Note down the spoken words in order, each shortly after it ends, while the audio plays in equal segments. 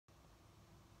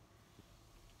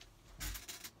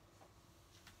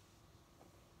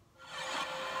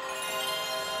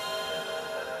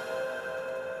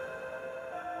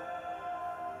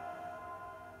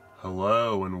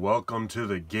Hello and welcome to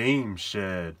the Game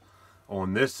Shed.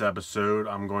 On this episode,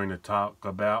 I'm going to talk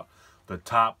about the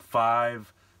top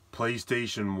 5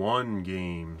 PlayStation 1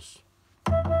 games.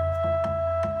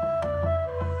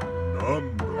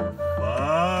 Number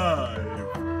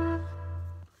 5.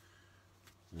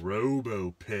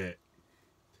 Robo Pit.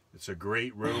 It's a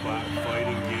great robot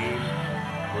fighting game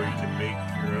where you can make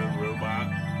your own robot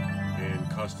and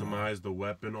customize the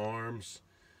weapon arms.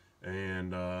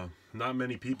 And not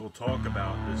many people talk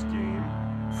about this game.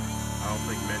 I don't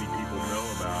think many people know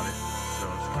about it, so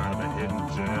it's kind of a hidden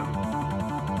gem.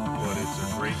 But it's a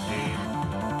great game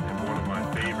and one of my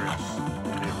favorites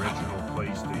in the original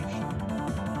PlayStation.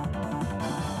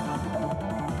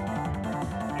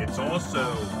 It's also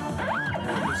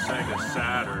on the Sega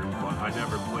Saturn, but I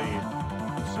never played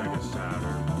the Sega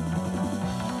Saturn.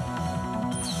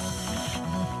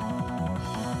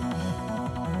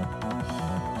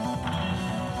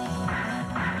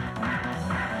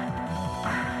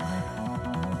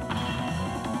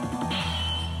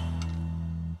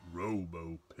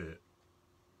 Pit.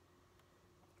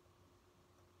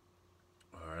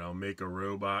 Alright, I'll make a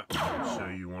robot and show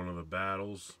you one of the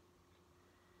battles.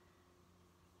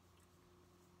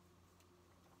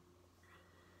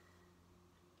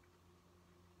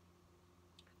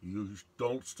 You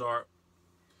don't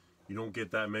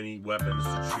get that many weapons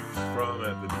to choose from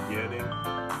at the beginning.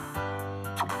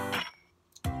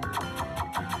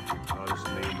 I'll just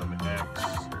name them X.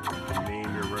 You can name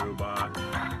your robot.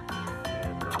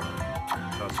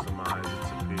 Customize its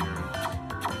appearance.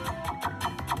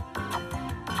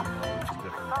 All its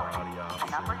different body options. The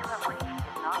number you have reached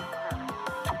is not in service.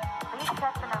 Please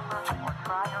check the number or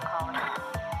try your call again.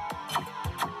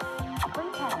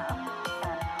 Please hang up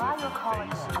and try your call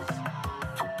again.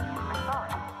 We're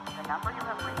sorry. The number you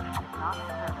have reached is not in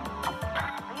service.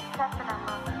 Please check the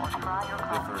number or try your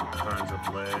call again. Different kinds of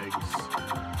legs.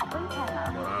 Please hang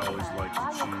up. But I always like to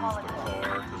choose the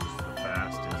car because it's the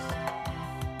fastest.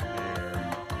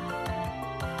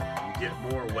 Get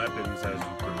more weapons as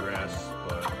you progress,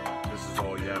 but this is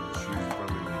all you have to choose from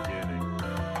in the beginning.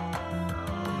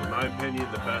 In my opinion,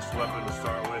 the best weapon to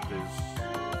start with is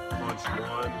punch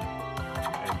 1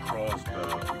 and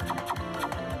crossbow.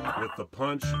 With the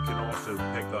punch, you can also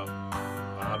pick up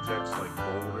objects like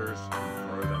boulders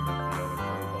and throw them at the other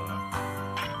robot.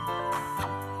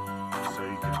 So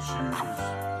you can choose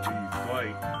who you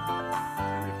fight,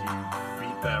 and if you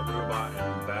beat that robot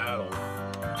in battle,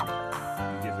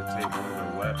 take one of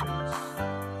their weapons.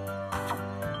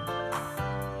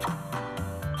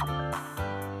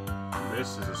 And this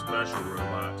is a special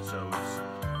robot, so it's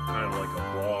kind of like a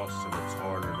boss and it's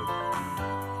harder to beat.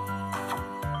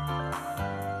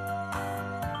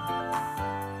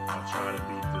 I'll try to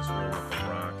beat this one with the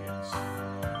rockets.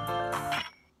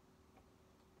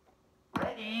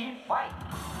 Ready, fight!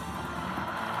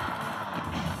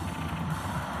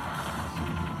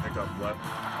 Pick up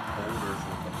boulders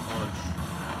with the punch.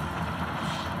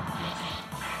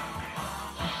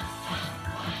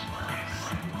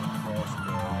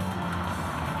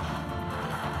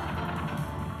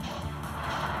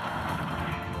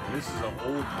 This is an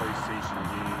old PlayStation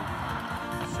game,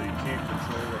 so you can't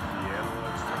control it with the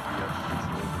analog stick, you have to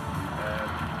control the keypad.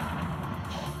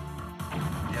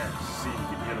 Yeah, see, you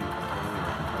can hit them with the boulder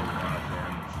and do a lot of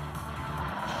damage.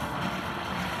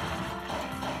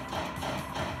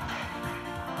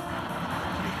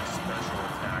 You get the special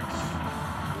attacks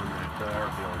when that bar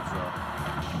builds up.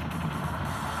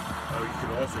 Oh, you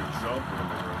can also jump on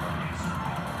the robots.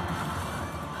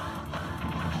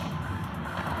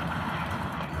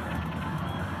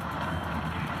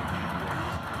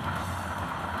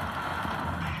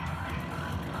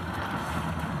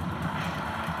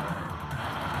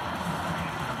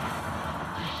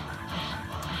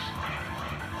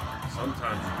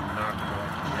 Sometimes you can knock them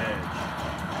off the edge.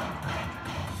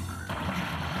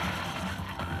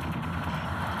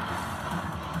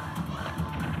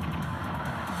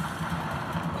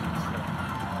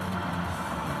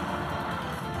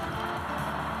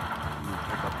 You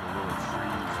pick up the little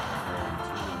trees from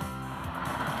too.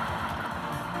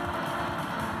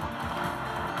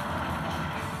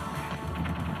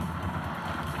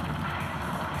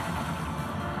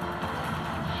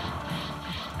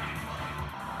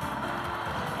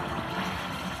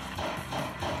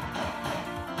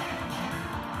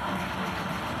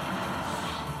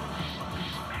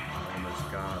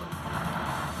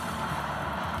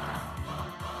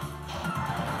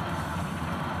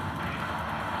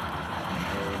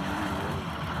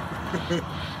 And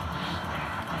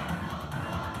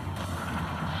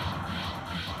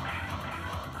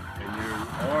you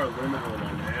are limited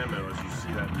on ammo, as you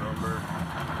see that number.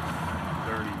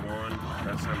 There 31.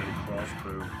 That's how many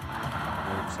crossbow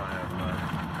bolts I have left.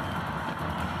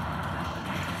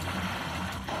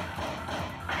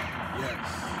 Yes.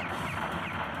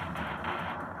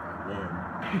 I won.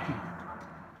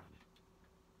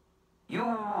 You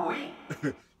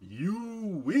win. You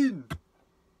win.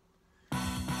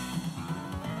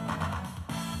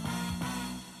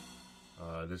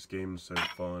 This game is so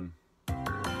fun.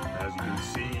 As you can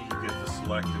see, you get to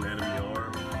select an enemy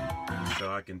arm, so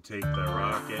I can take the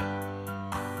rocket, and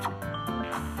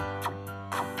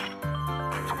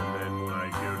then when I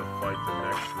go to fight the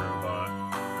next robot,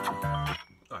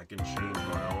 I can change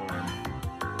my arm,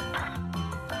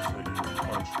 so you can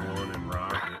punch one and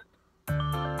rocket.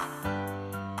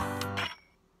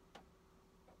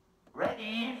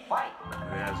 Ready, fight.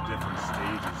 It has different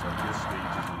stages, like this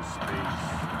stage is in space.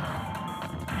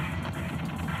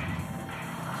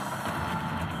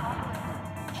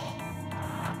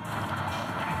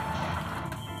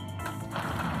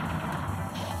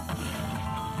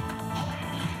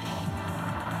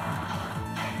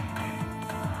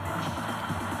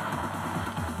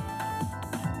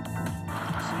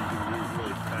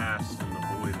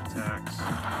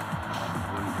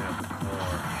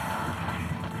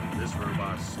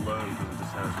 Slow because it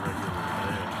just has regular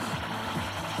legs.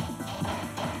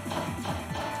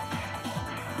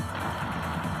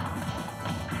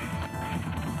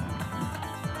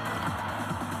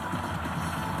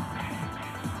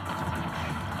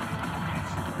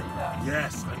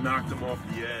 Yes, I knocked him off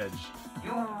the edge.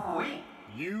 You win.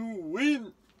 You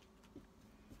win.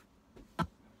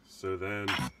 So then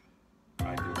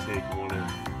I can take one of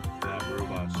that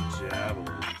robot's javelins.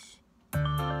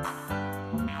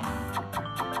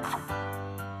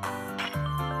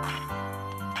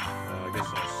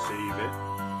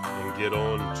 Get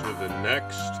on to the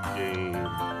next game.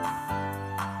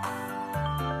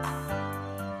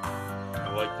 I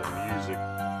like the music.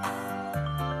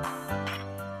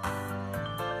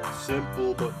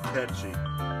 Simple but catchy.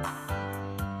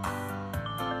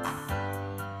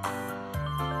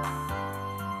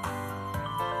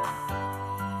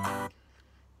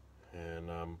 And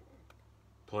I'm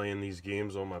playing these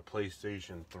games on my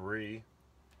PlayStation 3.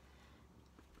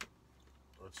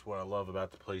 That's what I love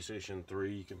about the PlayStation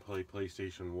 3. You can play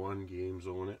PlayStation 1 games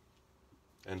on it.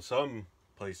 And some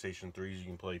PlayStation 3s you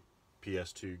can play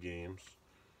PS2 games.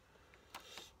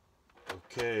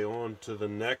 Okay, on to the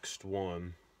next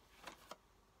one.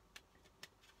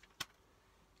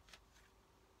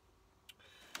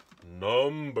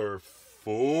 Number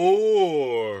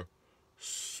 4.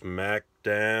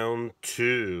 SmackDown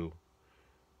 2.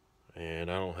 And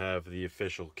I don't have the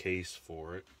official case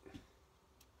for it.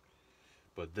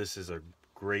 But this is a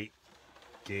great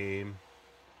game.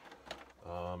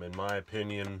 In my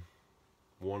opinion,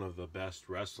 one of the best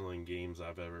wrestling games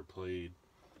I've ever played.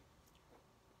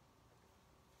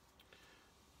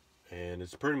 And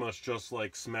it's pretty much just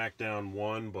like SmackDown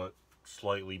 1, but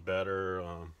slightly better.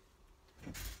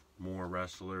 More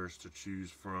wrestlers to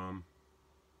choose from.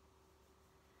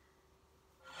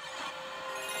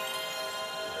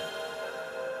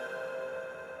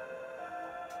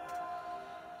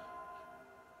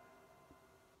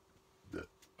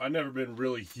 I've never been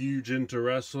really huge into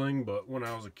wrestling, but when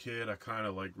I was a kid, I kind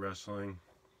of liked wrestling.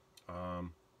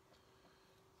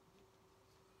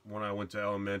 When I went to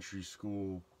elementary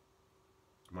school,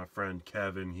 my friend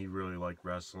Kevin, he really liked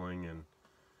wrestling, and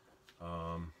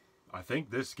I think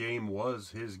this game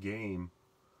was his game,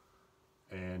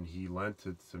 and he lent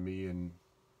it to me, and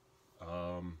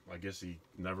I guess he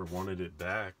never wanted it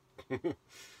back.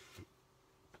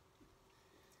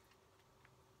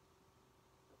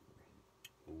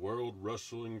 World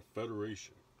Wrestling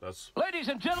Federation. That's... Ladies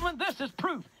and gentlemen, this is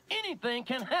proof. Anything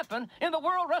can happen in the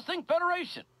World Wrestling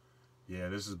Federation. Yeah,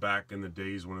 this is back in the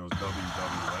days when it was WWF. Ready,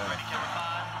 camera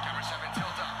 5, camera 7,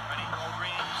 tilt up. Ready, gold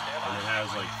ring, stand And it has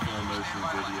like full motion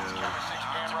video. Camera 6,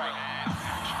 hands right, and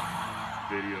action.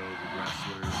 Video of the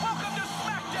wrestlers. Welcome to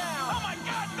SmackDown! Oh my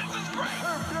God, this is great!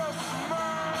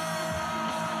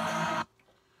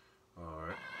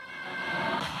 Alright.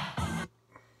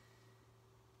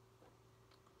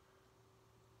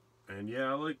 And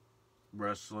yeah, I like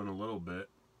wrestling a little bit.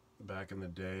 Back in the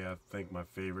day, I think my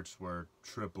favorites were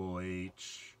Triple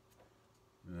H,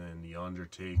 and then The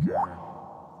Undertaker,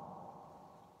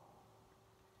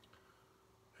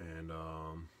 and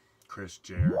Chris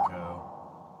Jericho.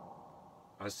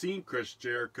 I've seen Chris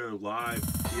Jericho live.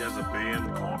 He has a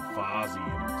band called Fozzy,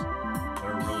 and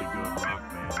they're a really good rock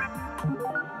band.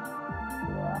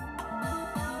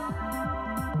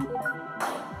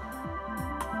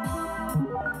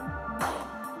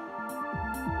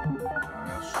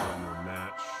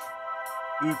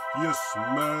 if you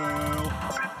smell.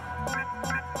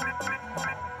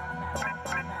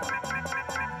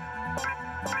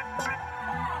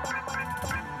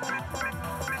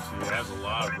 See, it has a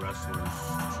lot of wrestlers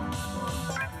to choose from,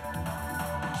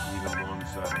 even ones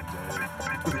that are dead.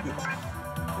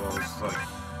 Well, it's like a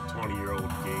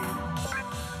 20-year-old game.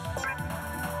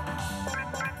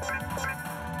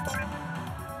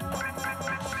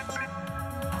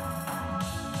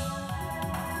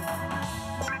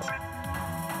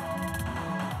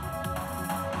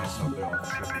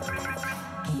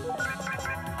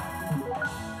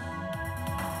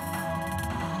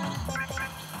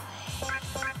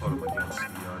 Put him against the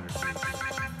Undertaker.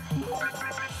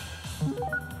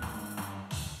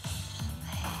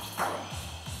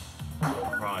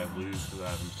 Probably lose because I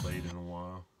haven't played in a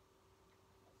while.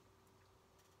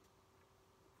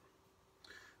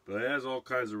 But it has all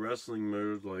kinds of wrestling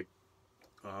moves like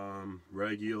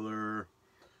regular,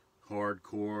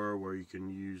 hardcore, where you can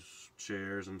use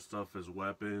chairs and stuff as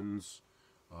weapons.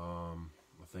 I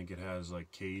think it has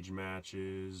like cage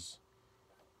matches.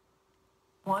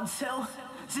 One cell,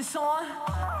 is this on?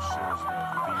 Shows the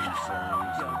theme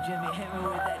songs. Yo, Jimmy, hit me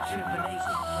with that Triple H.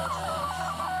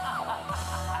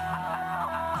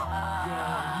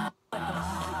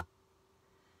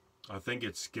 I think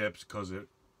it skips because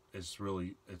it's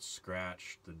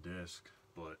scratched the disc,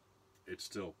 but it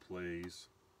still plays.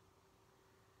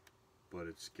 But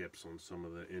it skips on some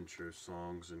of the intro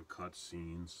songs and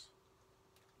cutscenes.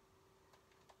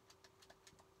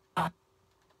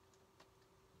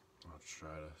 I'll try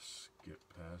to skip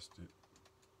past it.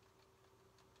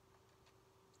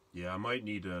 Yeah, I might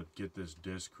need to get this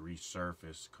disc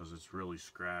resurfaced because it's really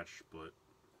scratched, but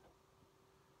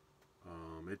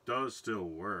it does still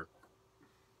work.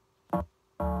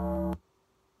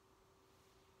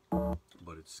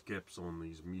 But it skips on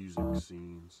these music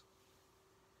scenes.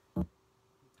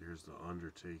 Here's the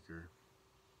Undertaker.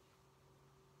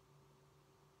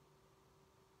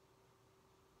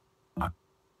 Alright,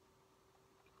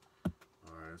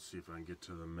 let's see if I can get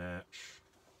to the match.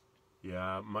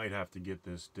 Yeah, I might have to get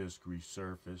this disc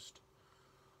resurfaced.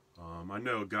 I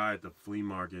know a guy at the flea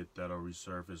market that'll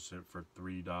resurface it for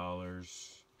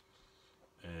 $3.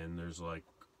 And there's like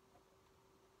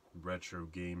retro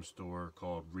game store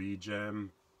called Regem.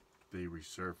 They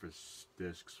resurface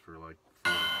discs for like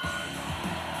 $4 or $5.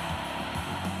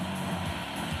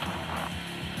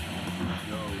 Here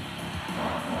we go.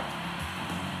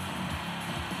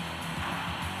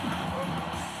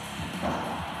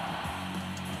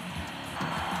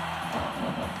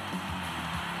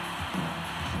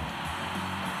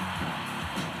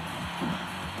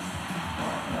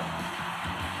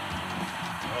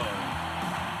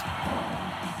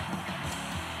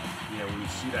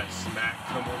 See that smack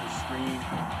come on the screen?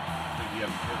 I think you have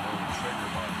to hit one of the trigger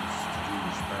buttons to do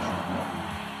your special move.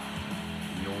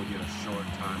 You only get a short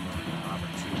time of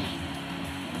opportunity.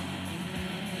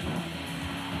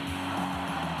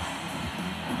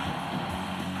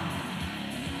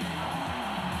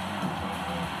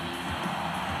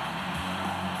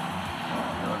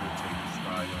 The Undertaker's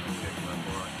probably gonna kick my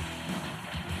butt.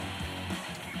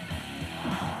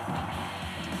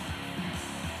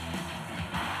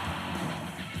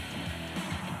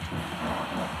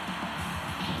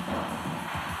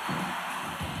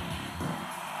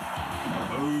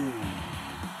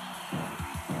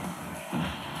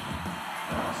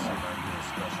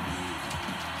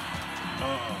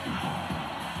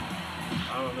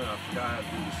 I don't know, I forgot how to do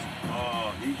this.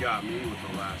 Oh, he got me with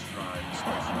the last try,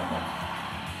 especially.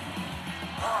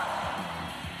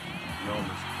 He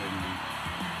almost pinned me.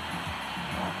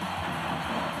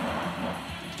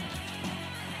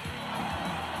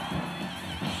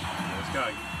 Yeah, it's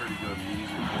got pretty good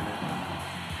music in it.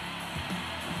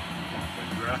 The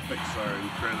graphics are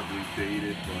incredibly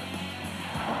dated, but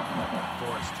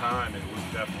for its time, it was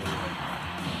definitely like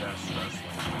the best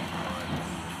wrestling in my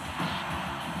opinion.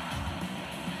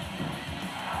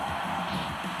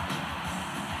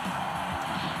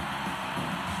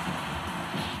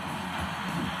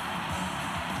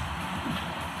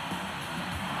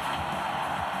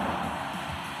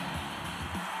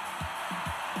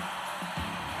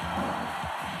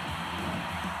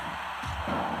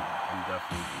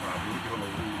 Probably gonna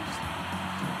lose.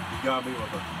 He got me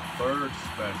with a third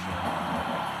special.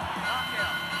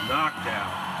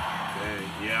 Knockout. Dang.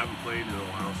 Yeah, I haven't played in a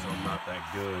while, so I'm not that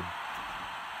good.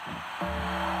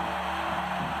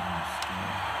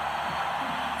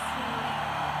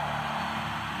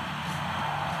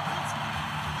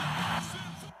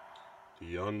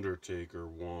 The Undertaker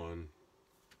won.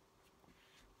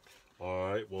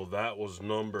 Alright, well that was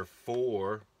number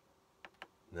 4.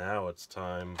 Now it's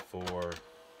time for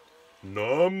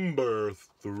Number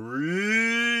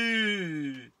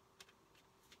 3.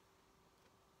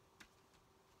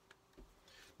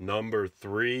 Number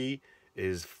 3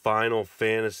 is Final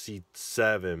Fantasy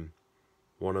VII,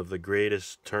 one of the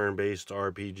greatest turn-based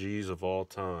RPGs of all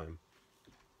time.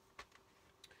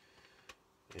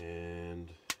 And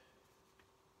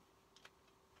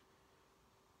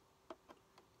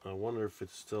I wonder if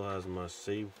it still has my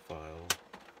save file.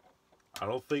 I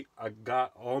don't think I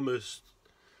got almost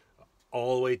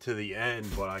all the way to the end,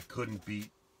 but I couldn't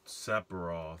beat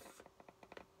Sephiroth.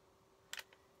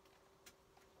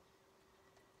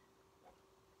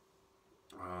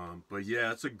 But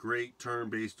yeah, it's a great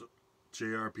turn-based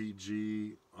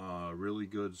JRPG. Really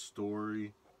good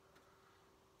story.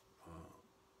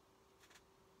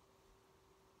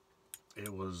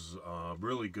 It was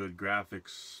really good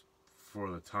graphics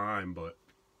for the time, but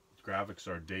graphics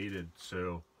are dated,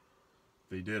 so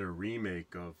they did a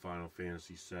remake of Final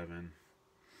Fantasy VII,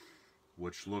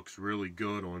 which looks really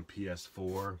good on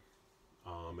PS4,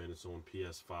 and it's on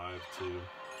PS5 too.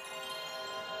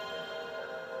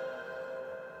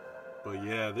 But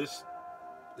yeah, this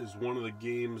is one of the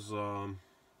games,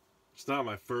 it's not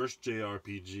my first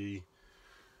JRPG.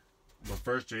 My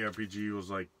first JRPG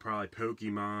was like probably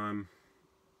Pokemon,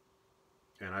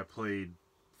 and I played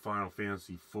Final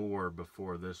Fantasy IV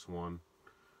before this one.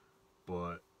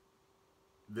 But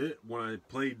when I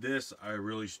played this, I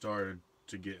really started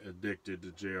to get addicted to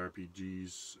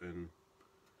JRPGs, and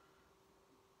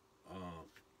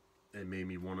it made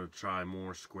me want to try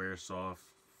more Squaresoft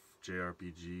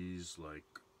JRPGs like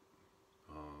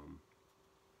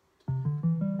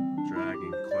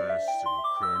Dragon Quest and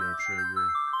Chrono Trigger.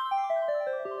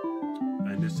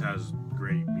 And this has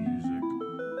great music.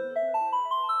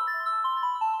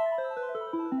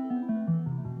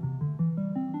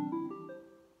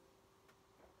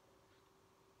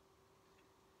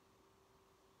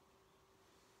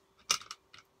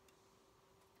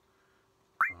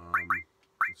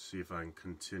 Let's see if I can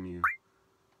continue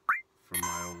from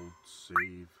my old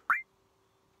save.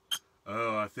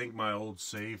 Oh, I think my old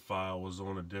save file was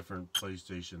on a different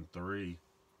PlayStation 3.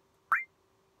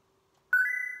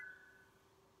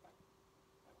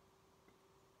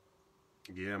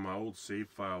 Yeah, my old save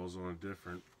file was on a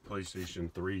different PlayStation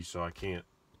 3, so I can't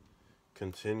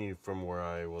continue from where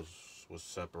I was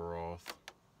Sephiroth.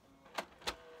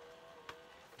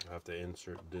 I have to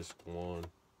insert disc 1.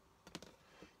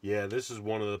 Yeah, this is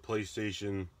one of the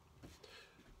PlayStation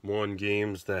 1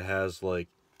 games that has like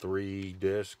 3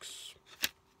 discs.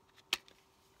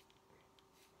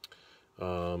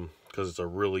 Because it's a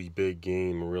really big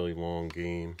game, a really long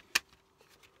game.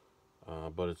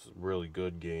 But it's a really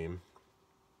good game.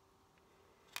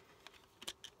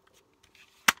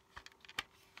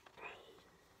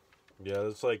 Yeah,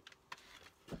 it's like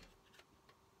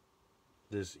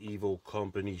this evil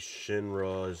company,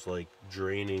 Shinra, is like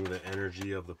draining the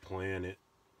energy of the planet.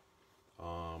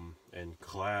 And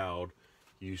Cloud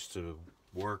used to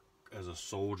work as a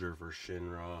soldier for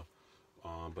Shinra,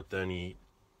 but then he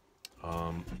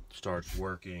starts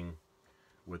working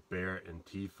with Barrett and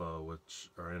Tifa, which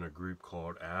are in a group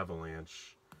called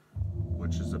Avalanche,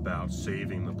 which is about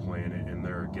saving the planet, and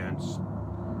they're against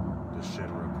the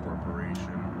Shinra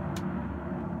Corporation.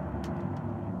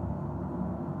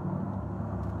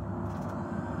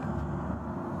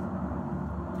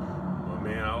 But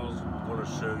man, I was going to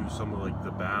show you some of like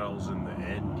the battles in the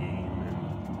end game,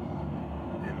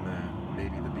 and in that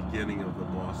maybe the beginning of the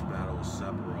boss battle with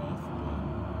Sephiroth, but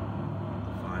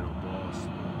the final boss.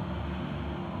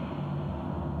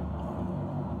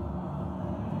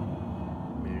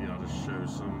 Maybe I'll just show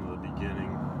some of the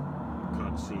beginning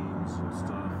cutscenes and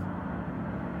stuff.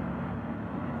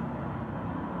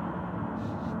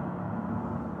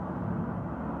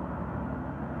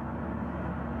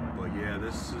 But yeah,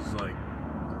 this is like,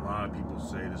 a lot of people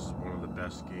say this is one of the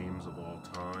best games of all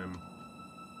time.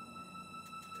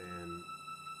 And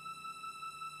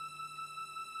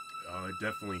it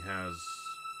definitely has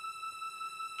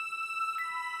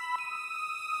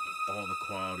all the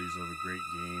qualities of a great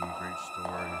game, great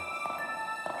story.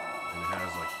 And it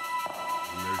has like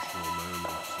emotional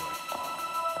moments, like,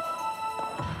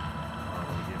 I don't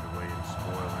want to give away any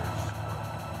spoilers,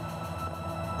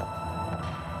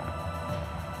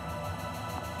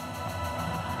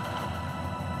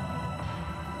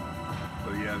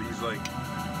 but yeah, these like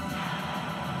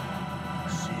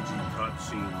CG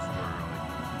cutscenes were like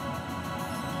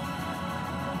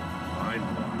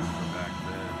mind-blowing for back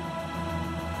then.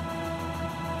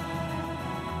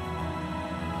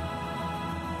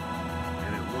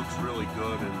 And it looks really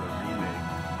good in the remake.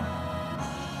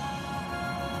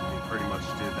 They pretty much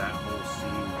did that whole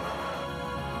scene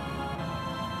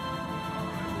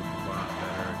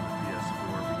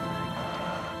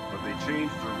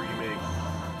changed the remake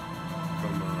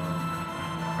from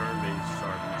turn-based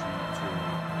RPG to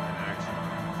an action.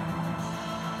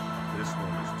 This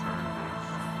one is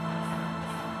turn-based.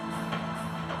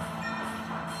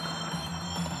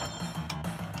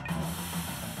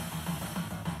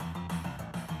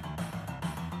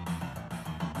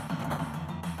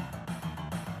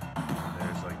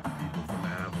 There's like people from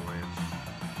Avalanche.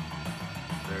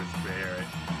 There's Barrett.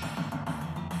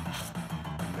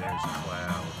 And there's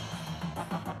Cloud.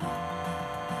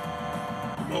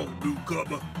 Come on,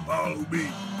 newcomer, follow me.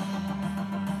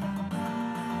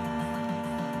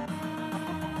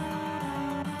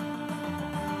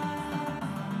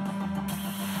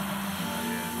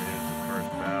 Yeah, there's the first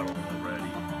battle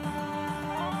already.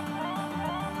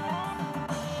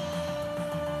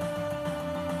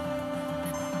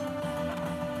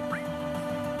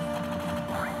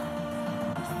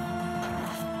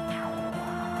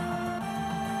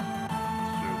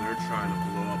 So they're trying to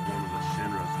blow up one of the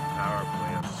Shinra's power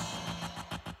plants.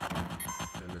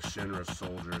 And the Shinra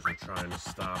soldiers are trying to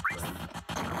stop them.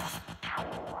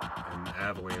 And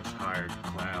Avalanche hired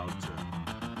Cloud to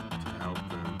help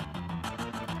them.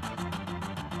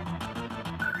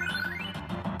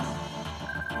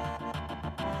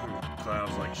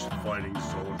 Cloud's like fighting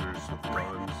soldiers with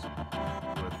guns,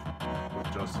 with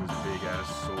just his big ass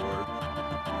sword.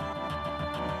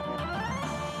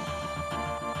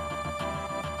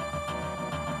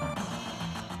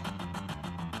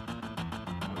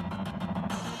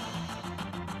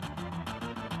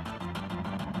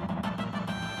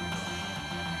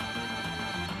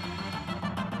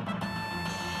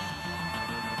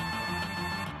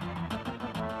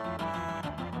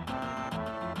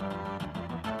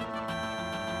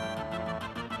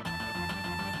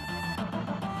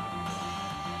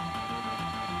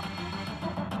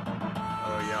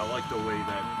 Yeah, I like the way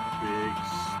that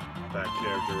that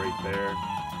character right there,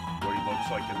 what he looks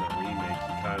like in the remake,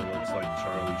 he kind of looks like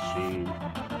Charlie Sheen.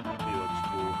 He looks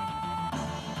cool.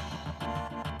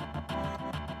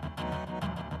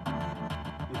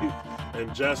 And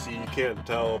Jesse, you can't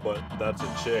tell, but that's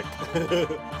a chick.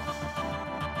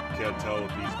 Can't tell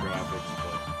with these graphics,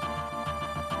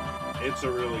 but it's a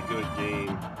really good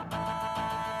game.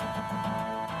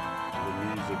 The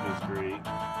music is great.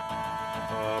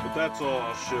 But that's all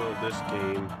I'll show this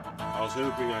game. I was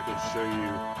hoping I could show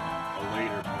you a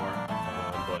later part,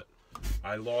 but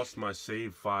I lost my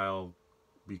save file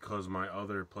because my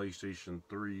other PlayStation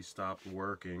 3 stopped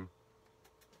working.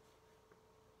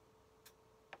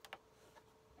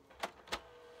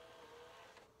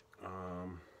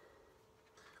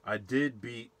 I did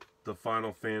beat the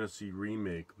Final Fantasy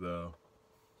remake though,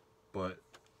 but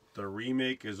the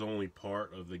remake is only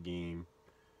part of the game.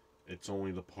 It's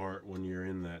only the part when you're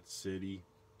in that city.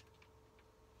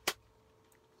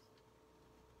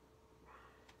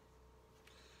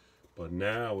 But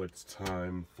now it's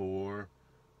time for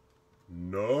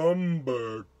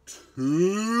number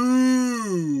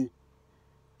 2.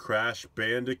 Crash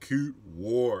Bandicoot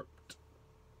Warped.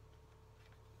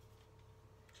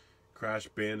 Crash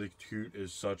Bandicoot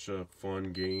is such a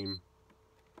fun game.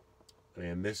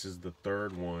 And this is the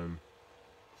third one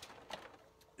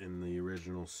in the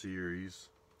original series.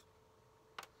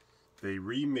 They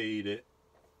remade it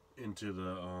into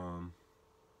the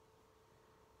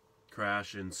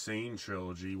Crash Insane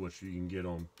trilogy, which you can get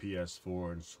on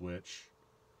PS4 and Switch,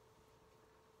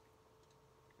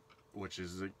 which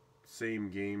is the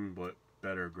same game but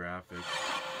better graphics.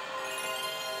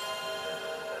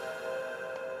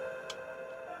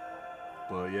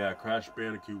 But yeah, Crash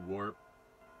Bandicoot Warp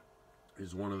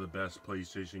is one of the best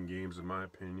PlayStation games in my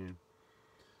opinion.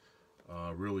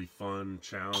 Really fun,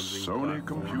 challenging. Sony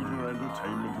Computer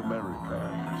Entertainment America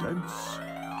presents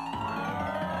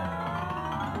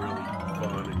really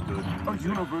fun and good music. a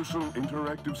Universal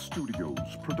Interactive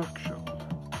Studios production. A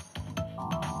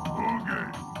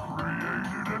game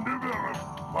created and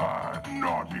developed by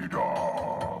Naughty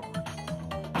Dog.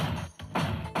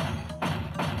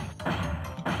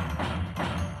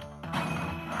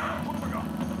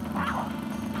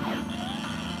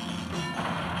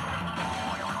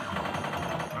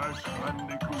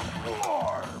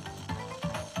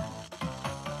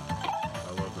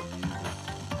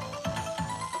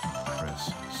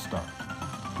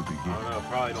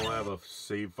 Probably don't have a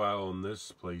save file on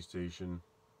this PlayStation.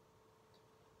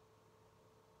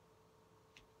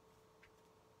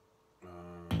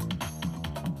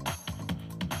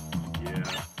 Yeah,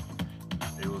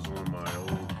 it was on my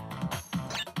old.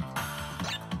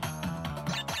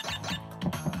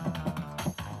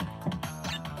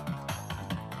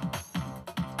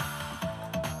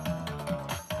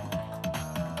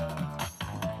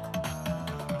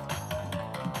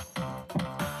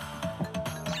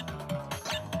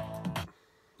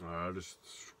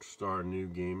 start a new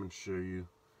game and show you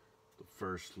the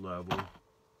first level.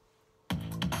 So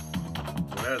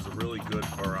it has a really good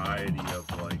variety of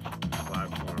like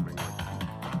platforming.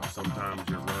 Like, sometimes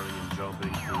you're running and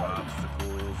jumping through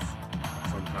obstacles.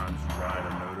 Sometimes you ride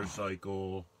a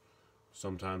motorcycle.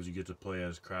 Sometimes you get to play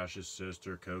as Crash's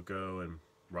sister Coco and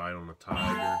ride on a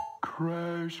tiger.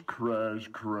 Crash, crash,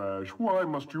 crash. Why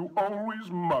must you always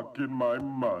muck in my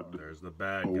mud? There's the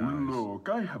bad Oh, guys. look,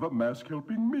 I have a mask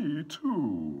helping me,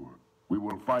 too. We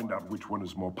will find out which one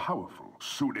is more powerful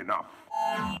soon enough.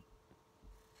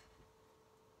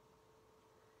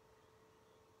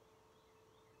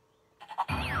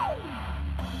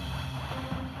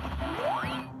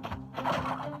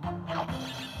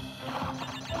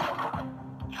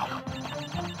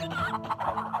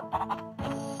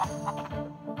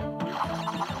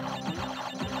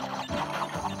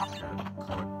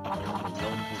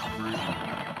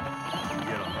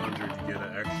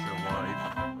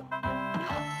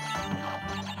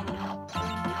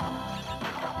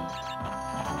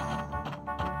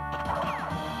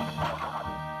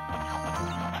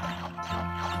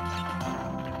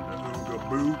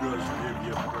 Boogas give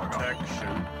you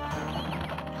protection,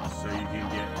 so you can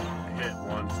get hit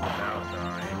once without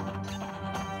dying.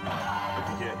 If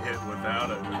you get hit without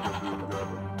a Ooga Booga,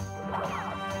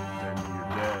 then you're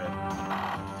dead.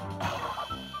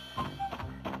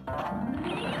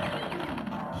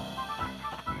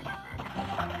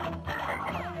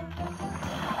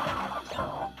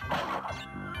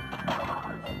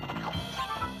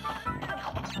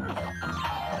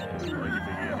 Like if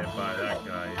you get hit by that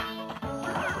guy,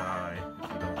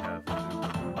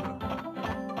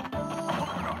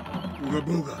 Ooga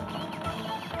Booga.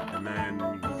 And then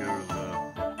you can go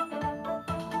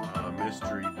to the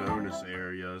mystery bonus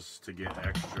areas to get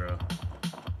extra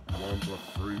Wumpa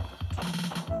fruit.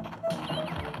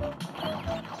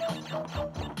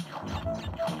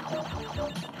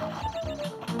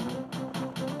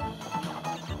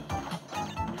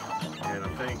 And I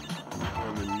think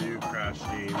on the new Crash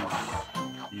games,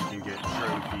 you can get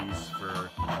trophies for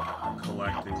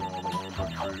collecting all the Wumpa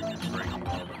fruit and breaking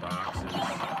all the boxes.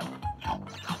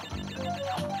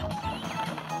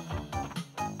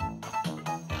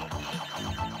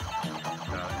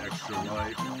 Got extra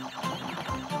life.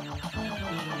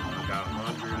 I got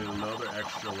 100 and another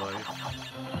extra life.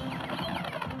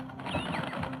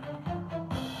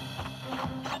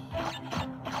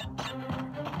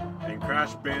 And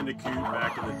Crash Bandicoot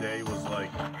back in the day was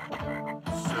like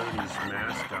Sony's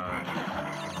mascot.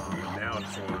 Now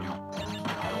it's on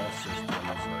all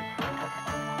systems like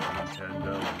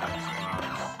Nintendo and Xbox.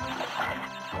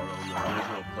 But on the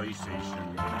original PlayStation,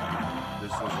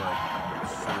 this was like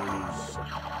Sony's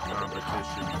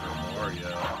competition for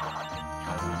Mario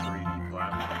as a 3D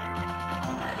platform.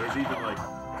 There's even like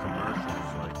commercials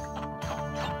like,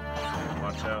 saying,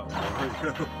 watch out,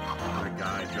 Mario. The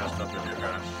guy dressed up in a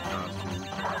Crash costume.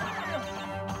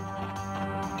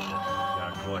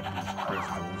 Gotta collect these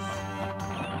crystals.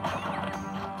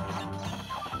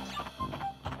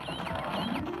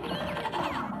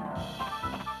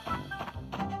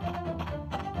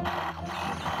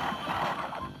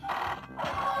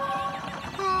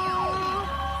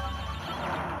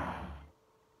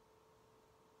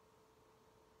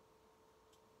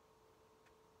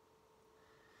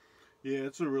 Yeah,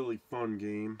 it's a really fun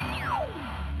game.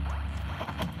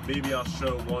 Maybe I'll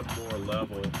show one more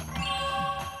level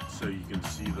so you can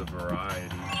see the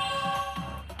variety.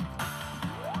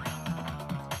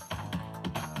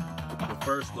 The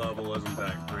first level isn't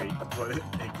that great, but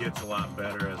it gets a lot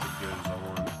better as it goes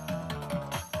on.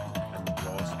 And the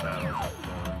boss battles are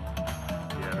fun.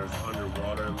 Yeah, there's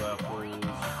underwater levels.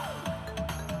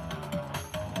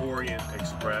 Orient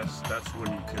Express, that's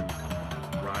when you can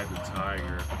ride the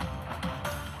tiger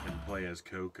and play as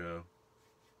Coco.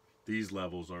 These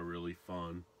levels are really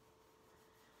fun.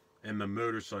 And the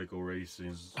motorcycle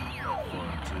races are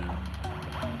fun too.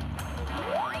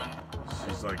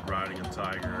 She's like riding a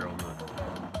tiger on the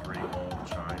Great Wall of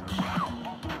China.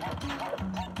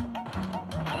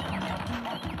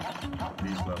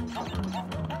 These levels are really fun.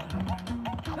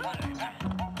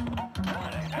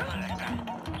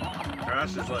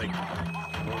 Crash is like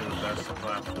one of the best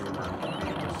platformer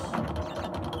games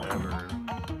ever.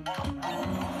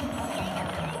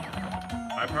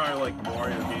 I probably like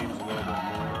Mario games a little bit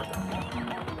more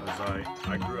because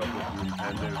I grew up with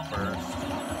Nintendo first.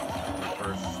 My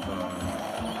first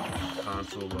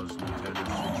console was Nintendo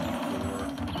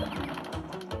 64.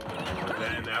 But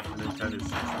then after Nintendo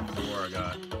 64 I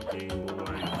got Game Boy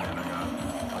and then I got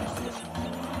PlayStation 1.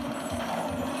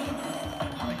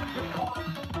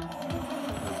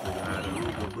 I had a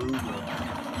Ooga Booga.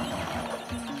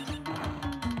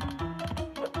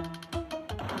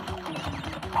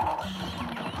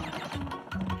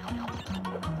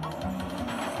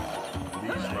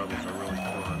 levels are really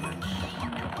fun, and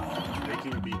they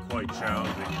can be quite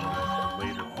challenging in the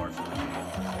later parts of the game.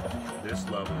 This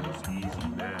level is easy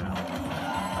now.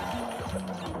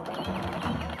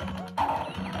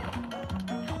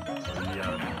 So you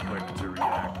gotta be quick to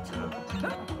react to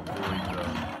avoid the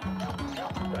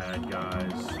bad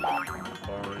guys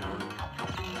falling on you.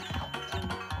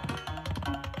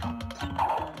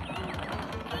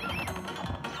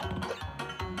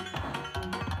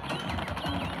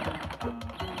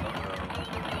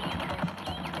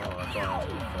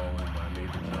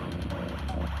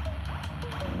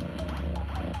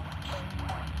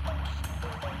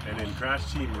 And in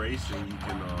Crash Team Racing, you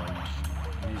can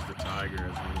use the tiger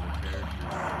as one of the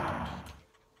characters.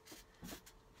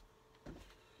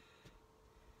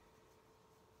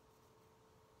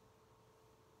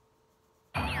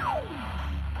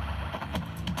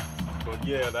 But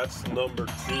yeah, that's number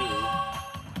 2.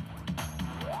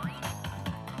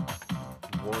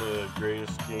 One of the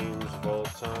greatest games of all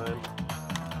time.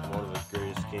 One of the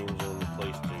greatest games on the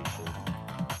PlayStation.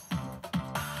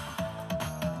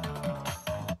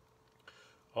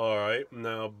 Alright,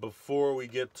 now before we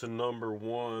get to number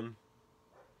 1,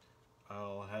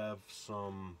 I'll have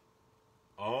some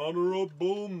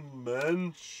honorable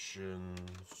mentions.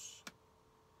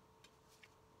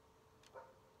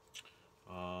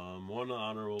 One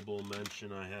honorable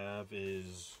mention I have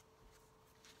is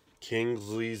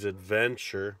Kingsley's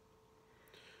Adventure,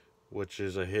 which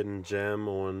is a hidden gem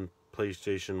on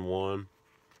PlayStation 1.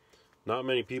 Not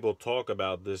many people talk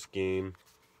about this game,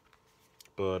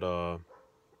 but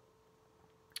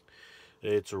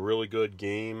it's a really good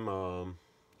game.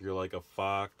 You're like a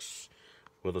fox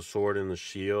with a sword and a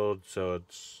shield, so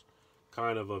it's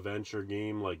kind of a adventure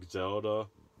game like Zelda.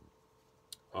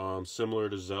 Similar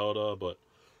to Zelda, but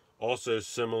also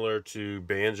similar to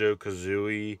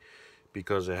Banjo-Kazooie,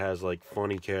 because it has like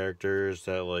funny characters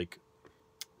that like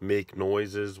make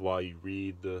noises while you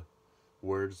read the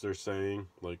words they're saying,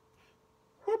 like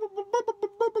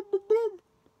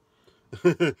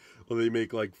well, they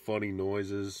make like funny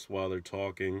noises while they're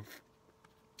talking.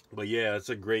 But yeah, it's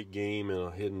a great game and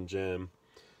a hidden gem,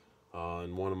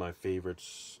 and one of my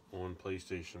favorites on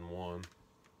PlayStation 1.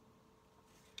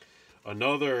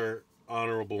 Another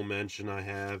honorable mention I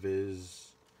have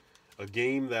is a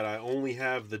game that I only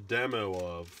have the demo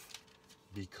of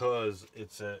because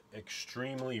it's an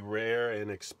extremely rare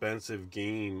and expensive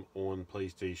game on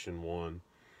PlayStation 1.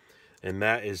 And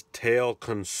that is Tail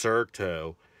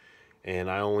Concerto. And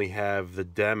I only have the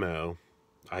demo.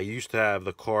 I used to have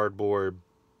the cardboard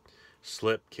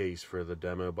slipcase for the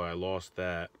demo, but I lost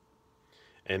that.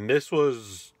 And this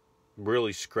was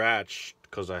really scratched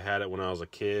because I had it when I was a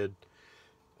kid.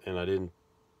 And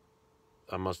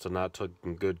I must have not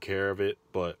taken good care of it,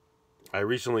 but I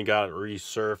recently got it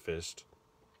resurfaced,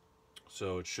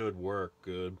 so it should work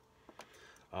good.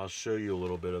 I'll show you a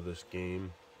little bit of this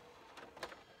game.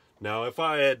 Now, if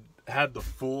I had the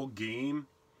full game,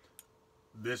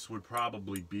 this would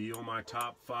probably be on my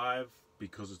top 5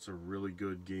 because it's a really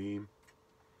good game.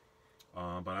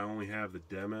 But I only have the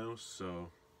demo,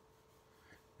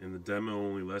 and the demo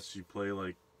only lets you play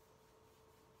like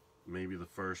maybe the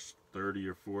first 30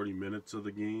 or 40 minutes of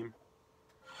the game,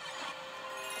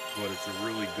 but it's a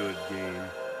really good game.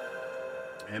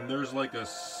 And there's like a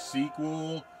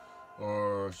sequel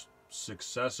or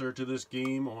successor to this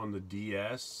game on the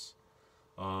DS.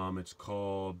 It's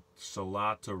called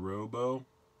Salata Robo.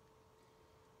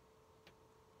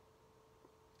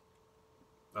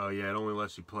 Oh yeah, it only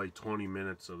lets you play 20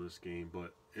 minutes of this game,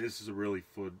 but this is a really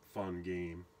fun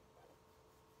game.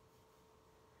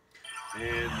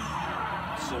 And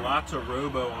Salata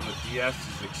Robo on the DS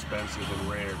is expensive and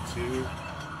rare too,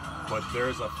 but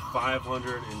there's a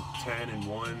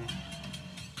 510-in-1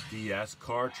 DS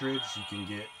cartridge you can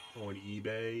get on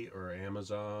eBay or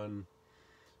Amazon,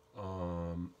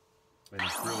 and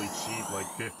it's really cheap, like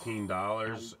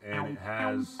 $15, and it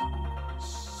has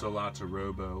Salata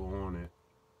Robo on it.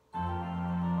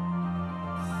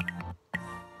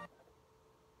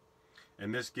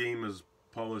 And this game is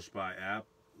published by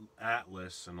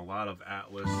Atlas, and a lot of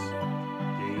Atlas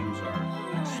games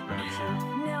are expensive.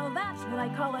 Now that's what I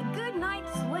call a good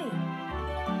night's sleep.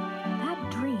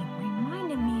 That dream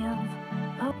reminded me of...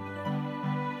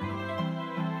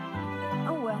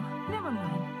 Oh well, never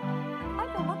mind.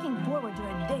 I've been looking forward to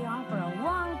a day off for a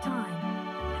long time.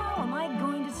 How am I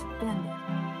going to spend it?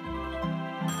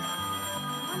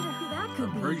 I wonder who that could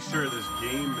be. I'm pretty sure this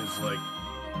game is like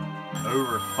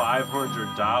over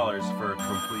 $500 for a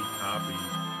complete copy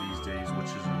these days, which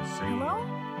is insane. Hello?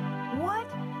 What?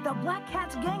 The Black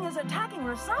Cat's gang is attacking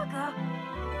Rosaka?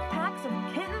 Packs of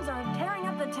kittens are tearing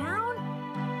up the town?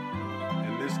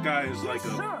 And guy is like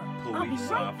Yes, a sir. I'll be police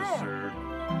right there. officer,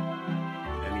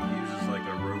 and he uses like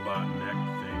a robot neck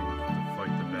thing to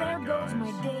fight the There bad goes guys.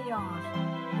 my day off.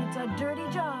 It's a dirty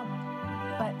job,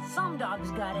 but some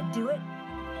dogs gotta do it.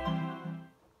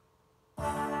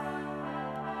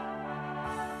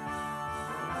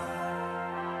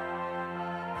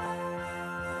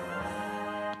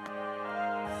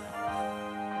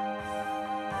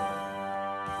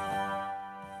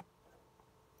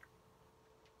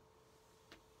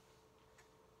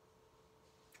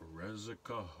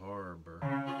 Rezica Harbor.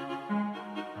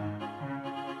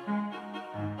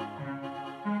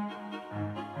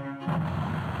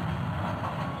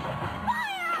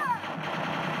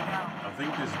 I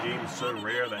think this game's so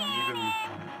rare that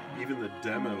even the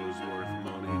demo is worth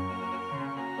money.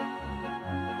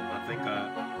 I think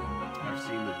I've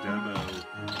seen the demo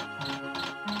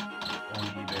on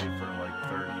eBay for like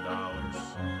 $30.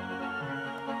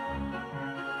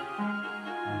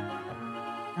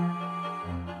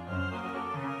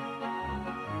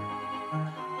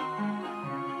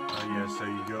 Yeah, so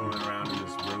you go around in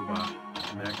this robot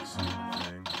neck suit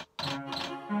thing.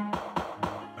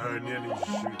 Oh, and then you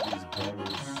shoot these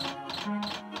bubbles.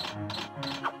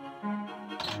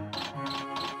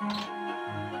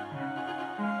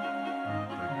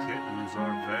 The kittens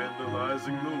are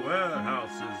vandalizing the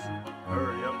warehouses.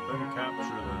 Hurry up and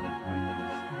capture them,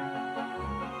 please.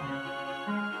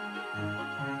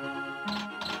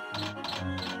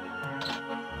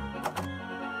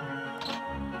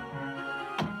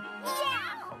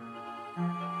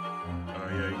 Oh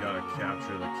yeah, you gotta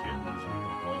capture the kittens with the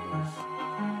bubbles.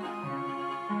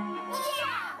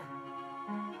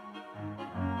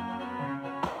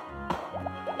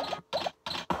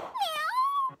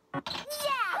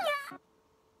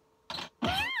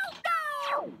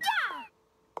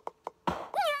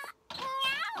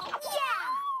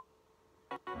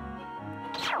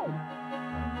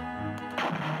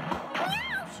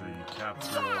 So you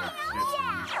capture all the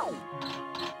kittens.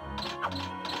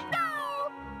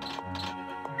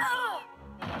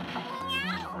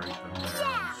 Break the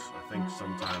barrels. I think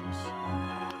sometimes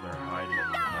they're hiding in the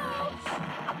barrels.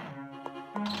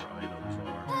 Where items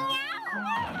are.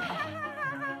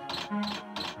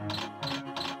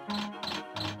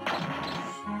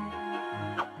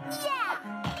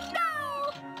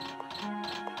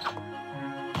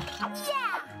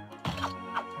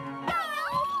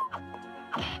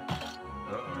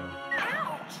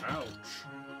 Uh-oh. Ouch.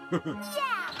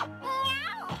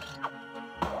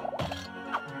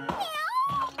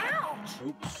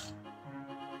 Oops.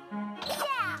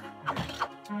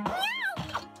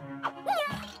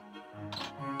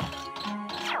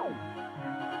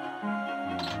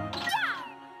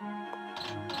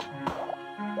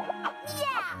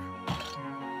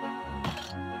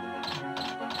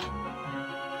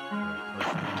 Push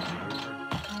these over.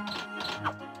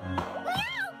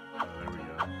 Oh, there we go.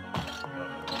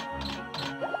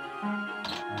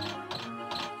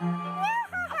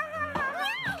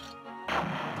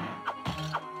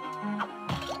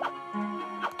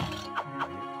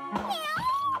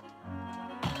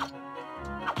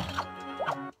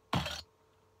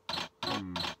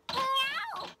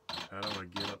 How do I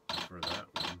get up for that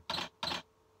one?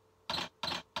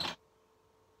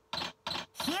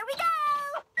 Here we go!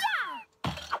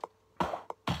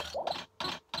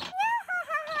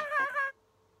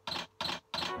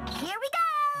 Here we go!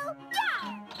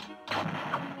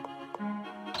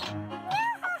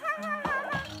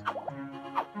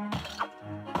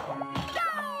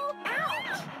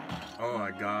 Oh,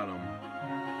 I got him.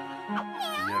 You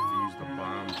have to use the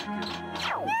bomb to get him off.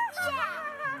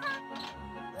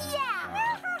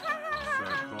 So I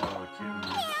call all the kittens.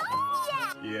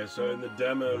 Yeah, so in the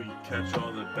demo, you catch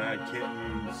all the bad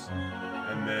kittens,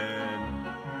 and then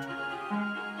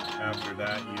after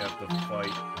that, you have to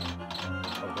fight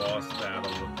a boss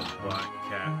battle with the Black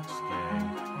Cat's gang.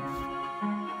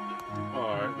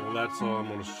 Alright, well that's all I'm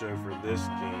going to show for this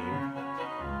game.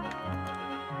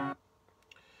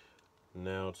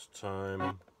 Now it's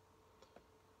time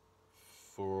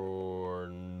for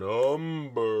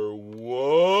number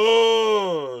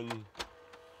one.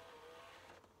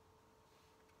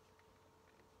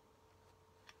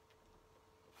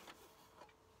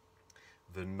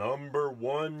 The number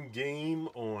one game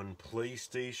on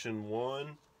PlayStation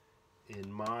 1,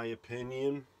 in my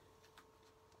opinion,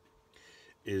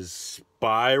 is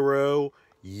Spyro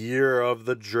Year of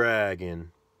the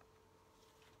Dragon.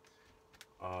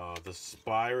 The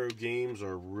Spyro games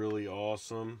are really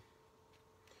awesome.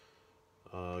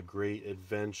 Great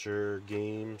adventure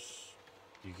games.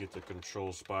 You get to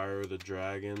control Spyro the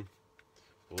dragon,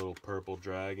 a little purple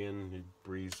dragon. He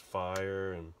breathes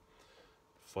fire and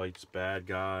fights bad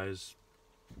guys.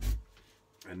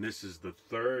 And this is the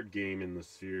third game in the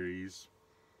series,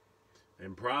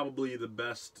 and probably the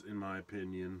best in my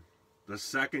opinion. The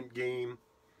second game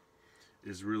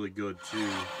is really good too.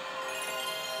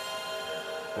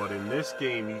 But in this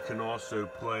game, you can also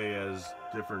play as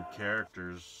different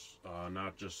characters,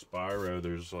 not just Spyro.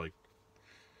 There's like,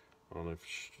 I don't know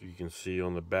if you can see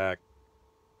on the back,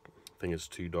 I think it's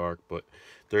too dark, but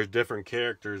there's different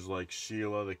characters like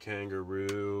Sheila the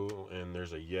kangaroo, and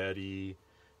there's a Yeti,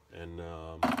 and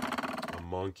a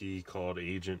monkey called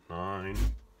Agent 9.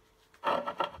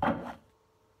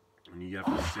 And you have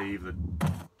to save the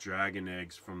dragon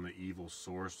eggs from the evil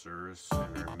sorceress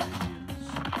and her minions.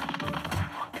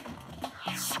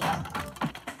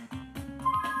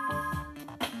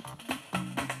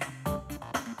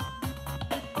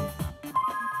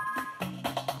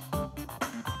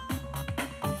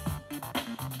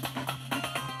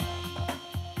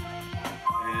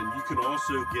 And you can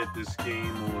also get this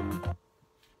game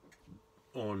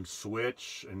on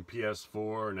Switch and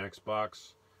PS4 and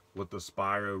Xbox with the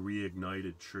Spyro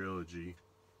Reignited trilogy.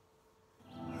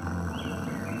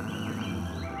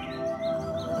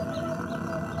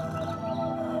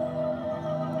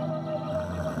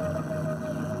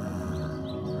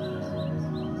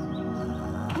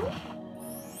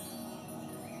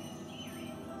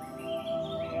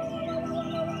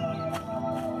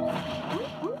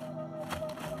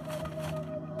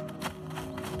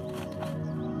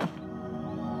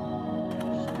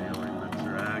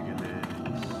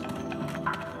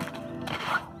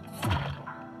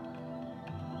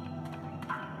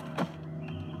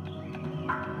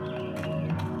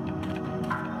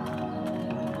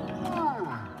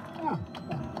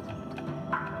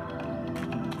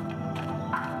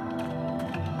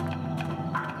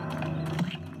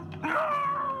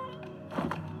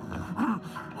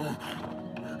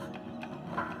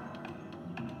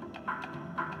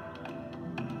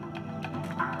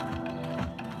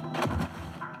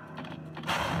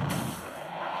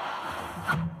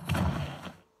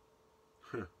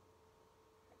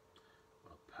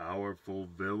 Powerful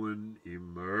villain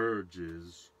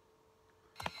emerges.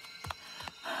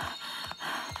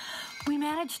 We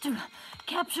managed to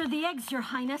capture the eggs, Your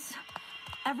Highness.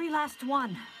 Every last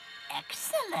one.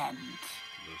 Excellent.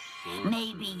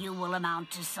 Maybe you will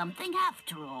amount to something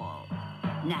after all.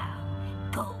 Now,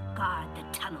 go guard the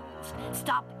tunnels.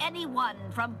 Stop anyone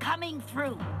from coming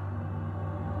through.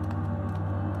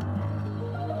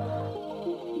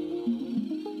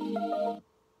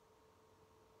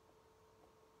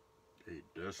 A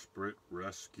desperate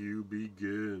rescue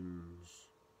begins.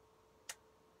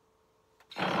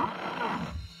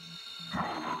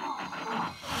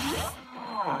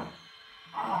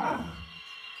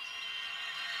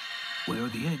 Where are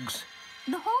the eggs?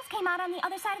 The holes came out on the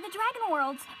other side of the Dragon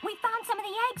Worlds. We found some of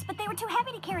the eggs, but they were too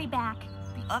heavy to carry back.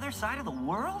 The other side of the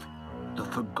world? The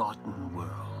Forgotten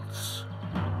Worlds.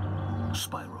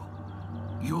 Spyro,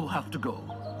 you'll have to go.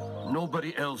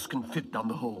 Nobody else can fit down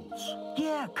the holes.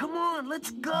 Yeah, come on,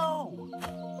 let's go!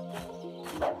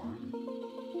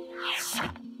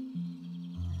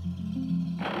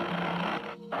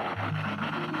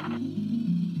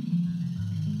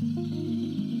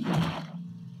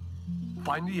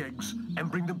 Find the eggs and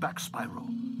bring them back, Spyro.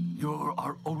 You're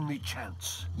our only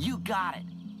chance. You got it.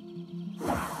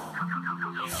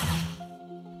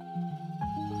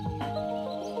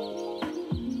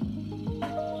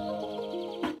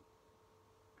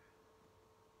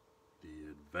 The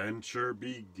adventure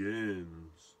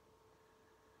begins.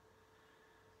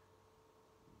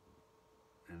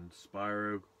 And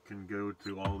Spyro can go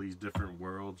to all these different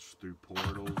worlds through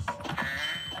portals.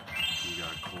 You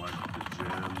gotta collect the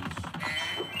gems.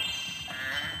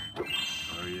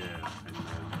 Oh yeah, and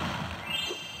then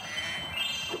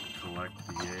collect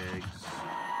the eggs.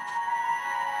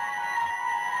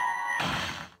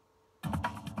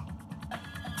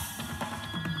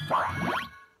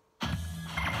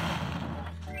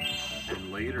 And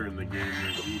later in the game,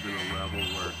 there's even a level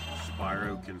where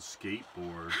Spyro can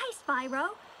skateboard. Hi,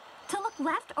 Spyro. To look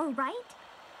left or right?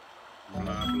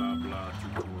 Blah, blah, blah,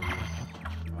 tutorial.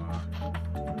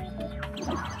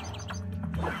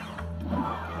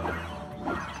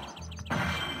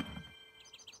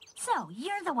 So,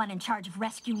 you're the one in charge of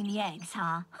rescuing the eggs,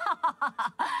 huh?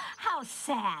 How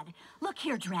sad. Look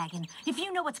here, Dragon. If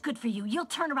you know what's good for you, you'll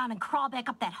turn around and crawl back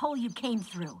up that hole you came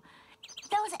through.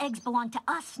 Those eggs belong to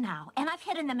us now, and I've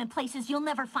hidden them in places you'll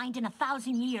never find in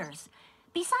 1,000 years.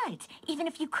 Besides, even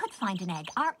if you could find an egg,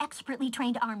 our expertly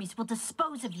trained armies will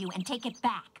dispose of you and take it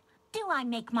back. Do I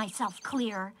make myself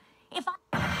clear? If I...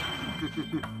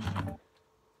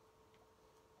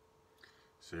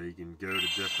 So you can go to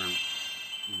different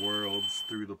worlds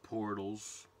through the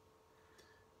portals.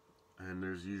 And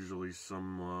there's usually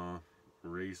some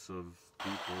race of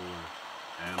people or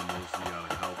animals you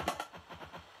gotta help.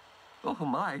 Oh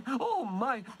my, oh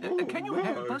my. Can you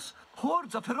help us?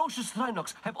 Hordes of ferocious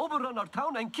Rhinox have overrun our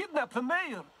town and kidnapped the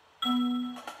mayor. So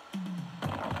you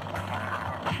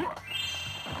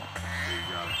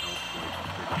gotta help like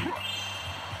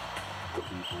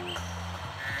people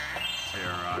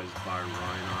terrorized by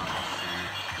Rhinox and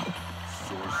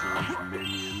sorcerers,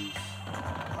 minions.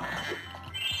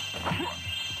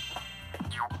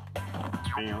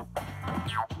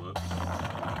 Whoops.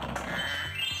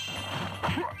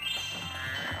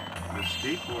 The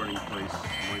skateboarding place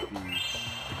might be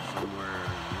somewhere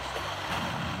in this way.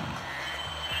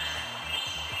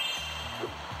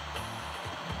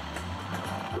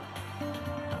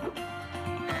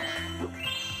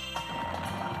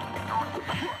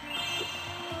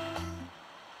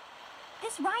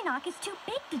 This Rhinoc is too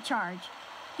big to charge.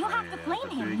 You'll have to flame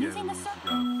him using the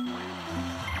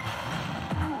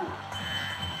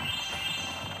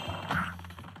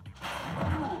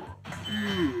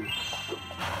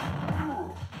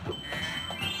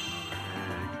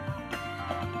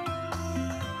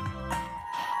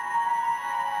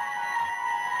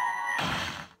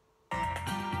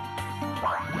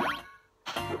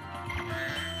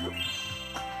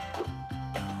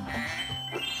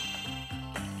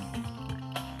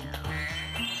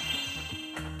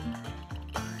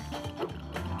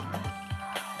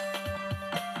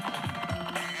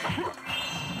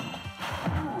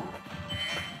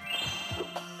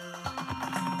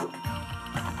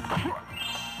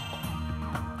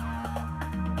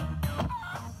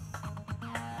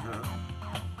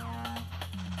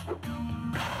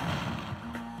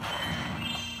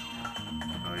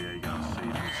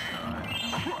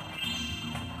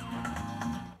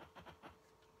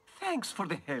Thanks for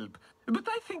the help, but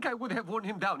I think I would have worn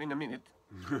him down in a minute.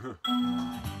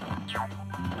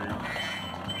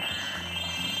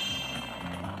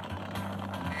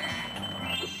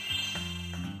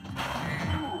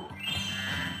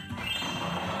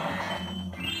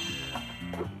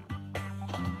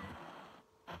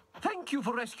 Thank you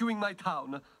for rescuing my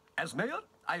town. As mayor,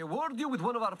 I award you with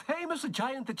one of our famous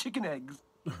giant chicken eggs.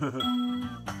 A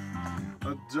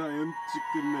giant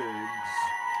chicken eggs.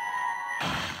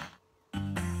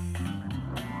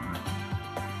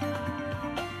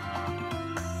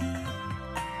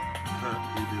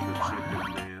 He did the chicken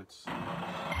dance.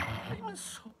 I'm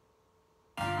so...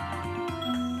 Oh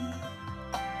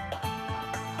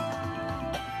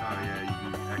yeah, you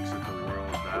can exit the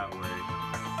world that way.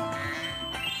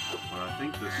 But I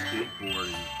think the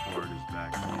skateboarding part is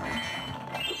back here.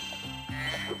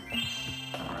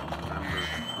 If I remember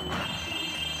correctly.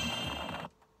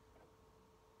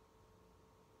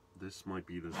 This might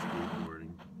be the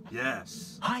skateboarding.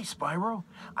 Yes! Hi, Spyro.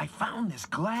 I found this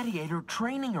gladiator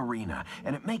training arena,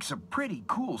 and it makes a pretty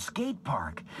cool skate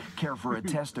park. Care for a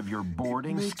test of your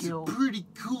boarding skills? It's a pretty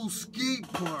cool skate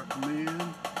park,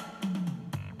 man.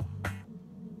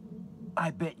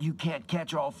 I bet you can't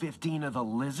catch all 15 of the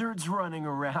lizards running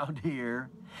around here.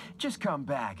 Just come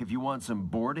back if you want some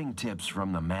boarding tips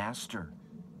from the master.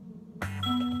 Yeah,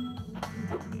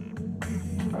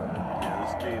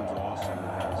 this game's awesome.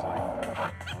 It has like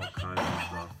all kinds of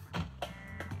stuff.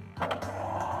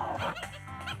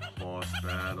 Boss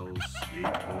battles,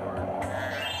 skateboarding.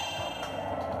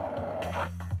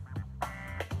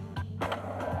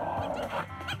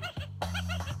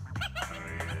 Oh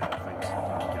yeah, I think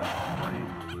sometimes you gotta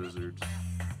flame the lizards.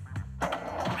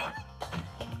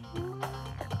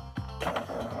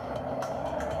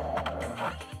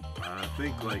 I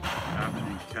think like after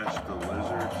you catch the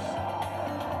lizards,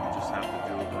 you just have to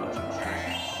do a bunch of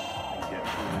tricks and get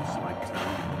points like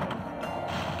Toad.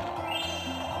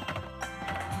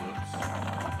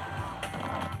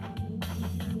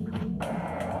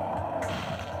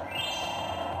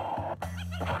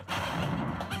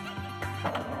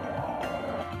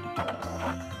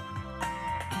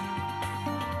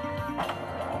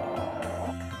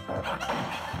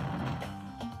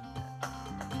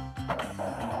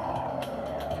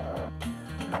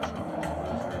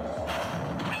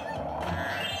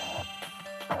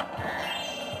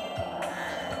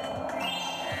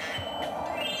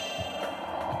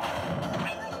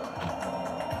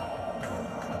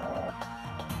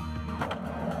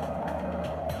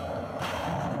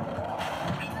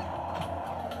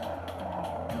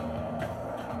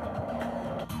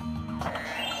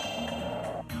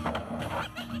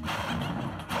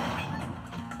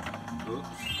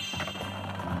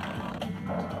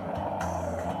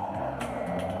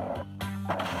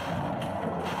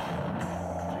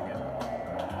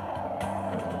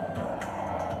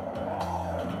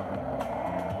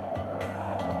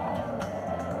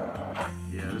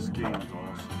 game's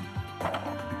awesome.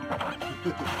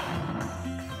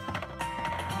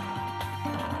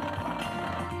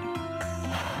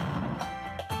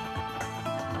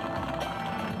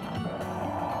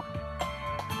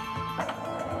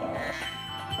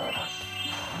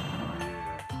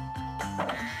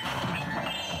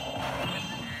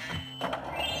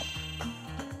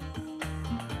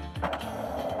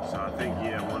 So I think,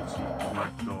 yeah, once you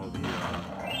collect all the,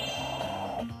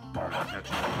 or catch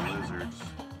all the lizards,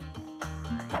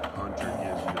 Hunter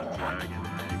gives you a dragon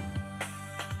egg.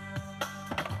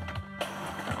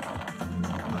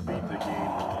 I beat the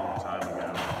game a long time ago.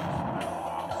 It's been a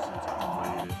while since I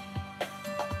played it.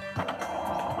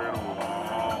 It's been a while.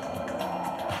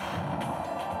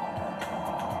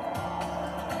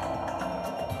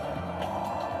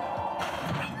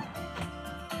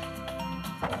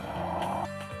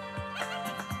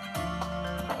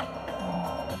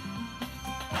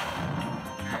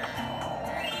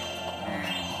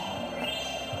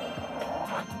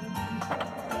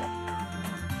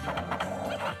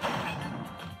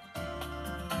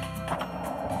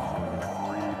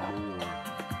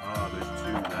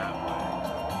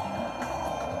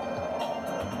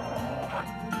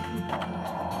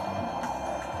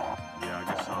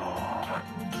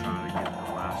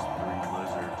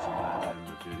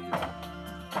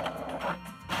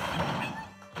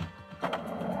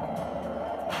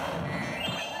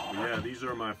 These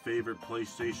are my favorite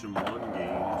PlayStation 1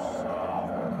 games.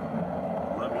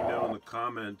 Let me know in the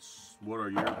comments, what are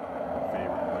your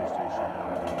favorite PlayStation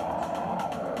 1 games?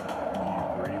 Do you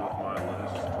agree with my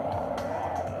list?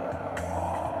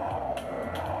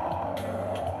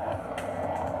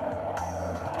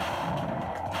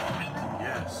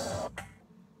 Yes.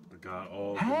 I got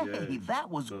all the Hey, eggs, that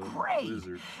was the great.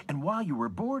 lizards. And while you were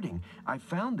boarding, I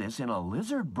found this in a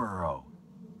lizard burrow.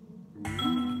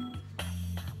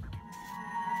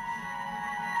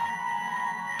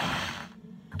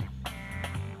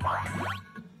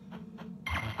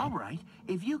 All right,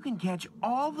 if you can catch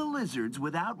all the lizards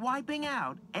without wiping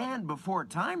out and before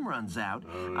time runs out,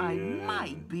 I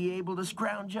might be able to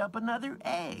scrounge up another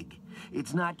egg.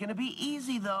 It's not going to be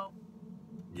easy, though.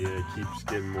 Yeah, it keeps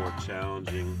getting more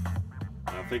challenging.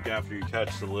 I think after you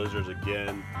catch the lizards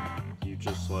again, you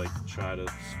just like try to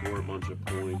score a bunch of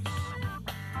points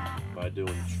by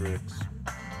doing tricks.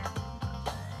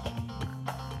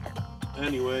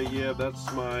 Anyway, yeah,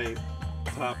 that's my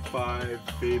top 5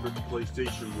 favorite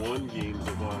PlayStation 1 games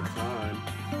of all time.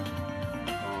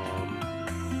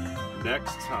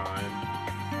 Next time,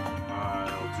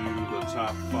 I'll do the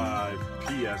top 5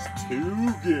 PS2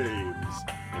 games.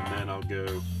 And then I'll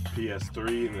go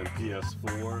PS3 and then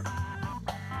PS4.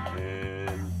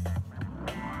 And I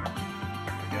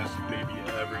guess maybe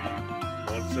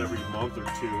once every month or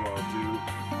two, I'll do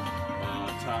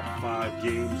top 5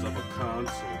 games of a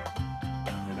console.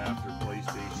 And after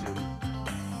PlayStation,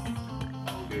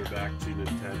 I'll go back to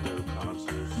Nintendo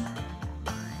consoles.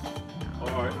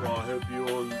 Alright, well, I hope you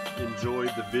all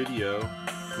enjoyed the video.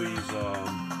 Please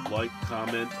like,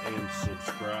 comment, and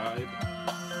subscribe.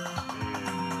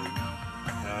 And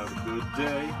have a good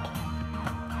day.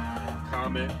 And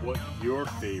comment what your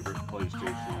favorite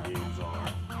PlayStation games are.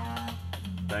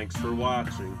 Thanks for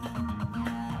watching.